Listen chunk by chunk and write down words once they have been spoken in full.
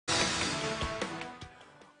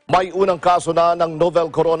May unang kaso na ng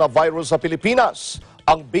novel coronavirus sa Pilipinas.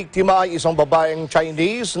 Ang biktima ay isang babaeng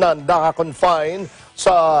Chinese na naka-confine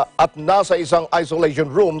at nasa isang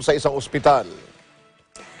isolation room sa isang ospital.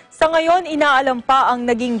 Sa ngayon, inaalam pa ang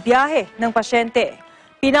naging biyahe ng pasyente.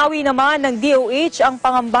 Pinawi naman ng DOH ang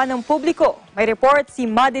pangamba ng publiko. May report si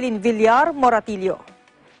Madeline Villar Moratillo.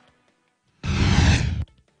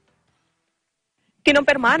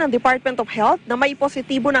 Kinumpirma ng Department of Health na may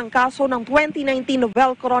positibo ng kaso ng 2019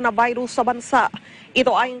 novel coronavirus sa bansa.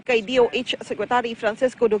 Ito ayon kay DOH Secretary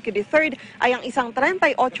Francisco Duque III ay ang isang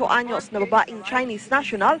 38 anyos na babaeng Chinese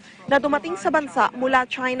national na dumating sa bansa mula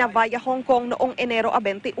China via Hong Kong noong Enero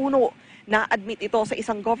 21. Na-admit ito sa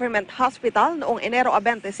isang government hospital noong Enero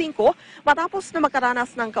 25 matapos na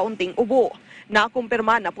makaranas ng kaunting ubo.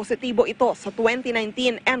 Nakumpirma na positibo ito sa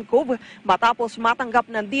 2019 nCoV matapos matanggap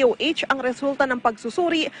ng DOH ang resulta ng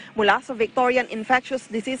pagsusuri mula sa Victorian Infectious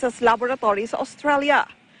Diseases Laboratory sa Australia.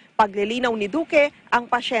 Paglilinaw ni Duque, ang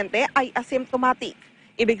pasyente ay asymptomatic.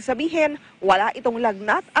 Ibig sabihin, wala itong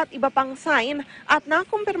lagnat at iba pang sign at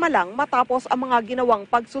nakumpirma lang matapos ang mga ginawang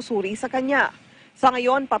pagsusuri sa kanya. Sa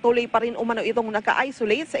ngayon, patuloy pa rin umano itong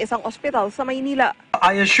naka-isolate sa isang ospital sa Maynila.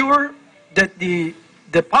 I assure that the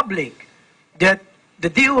public that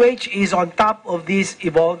the DOH is on top of this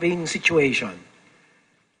evolving situation.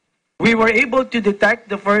 We were able to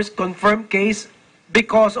detect the first confirmed case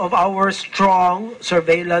because of our strong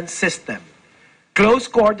surveillance system, close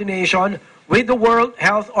coordination with the World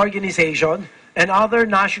Health Organization and other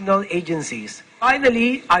national agencies.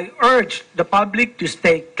 Finally, I urge the public to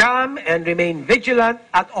stay calm and remain vigilant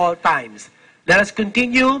at all times. Let us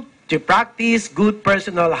continue to practice good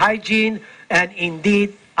personal hygiene and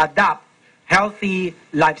indeed adopt healthy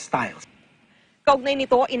lifestyles. Kaugnay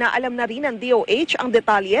nito, inaalam na rin ng DOH ang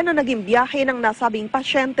detalye na naging biyahe ng nasabing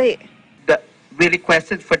pasyente. We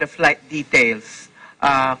requested for the flight details,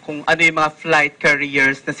 kung ano yung mga flight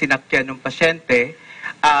carriers na sinakyan ng pasyente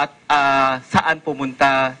at saan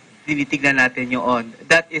pumunta, tinitignan natin yun.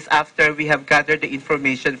 That is after we have gathered the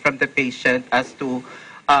information from the patient as to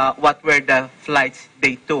what were the flights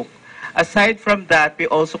they took. Aside from that, we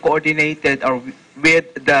also coordinated with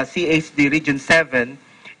the CHD Region 7,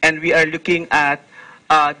 and we are looking at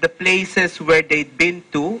the places where they'd been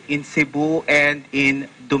to in Cebu and in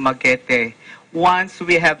Dumaguete. Once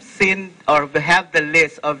we have seen or we have the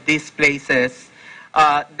list of these places,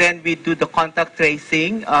 then we do the contact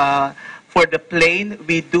tracing. For the plane,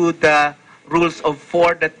 we do the rules of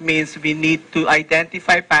 4. That means we need to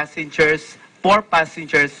identify passengers, 4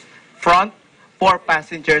 passengers front, 4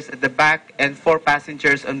 passengers at the back, and 4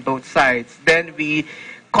 passengers on both sides. Then we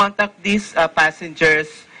contact these passengers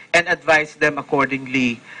and advise them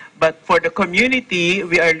accordingly. But for the community,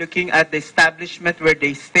 we are looking at the establishment where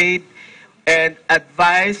they stayed and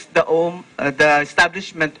advise the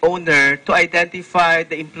establishment owner to identify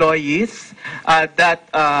the employees that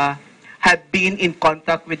had been in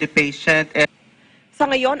contact with the patient. Sa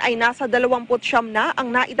ngayon ay nasa 29 na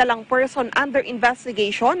ang naidalang person under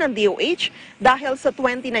investigation ng DOH dahil sa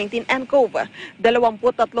 2019 nCoV.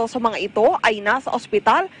 23 sa mga ito ay nasa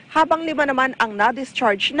ospital habang 5 naman ang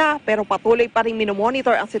na-discharge na pero patuloy pa rin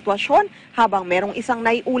minomonitor ang sitwasyon habang merong isang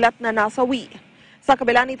naiulat na nasawi. Sa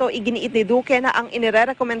kabila nito, iginiit ni Duque na ang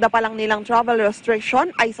inirekomenda pa lang nilang travel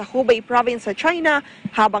restriction ay sa Hubei Province sa China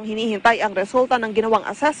habang hinihintay ang resulta ng ginawang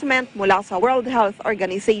assessment mula sa World Health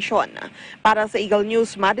Organization. Para sa Eagle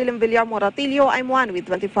News, Madeline Villar Moratillo, I'm 1 with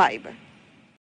 25.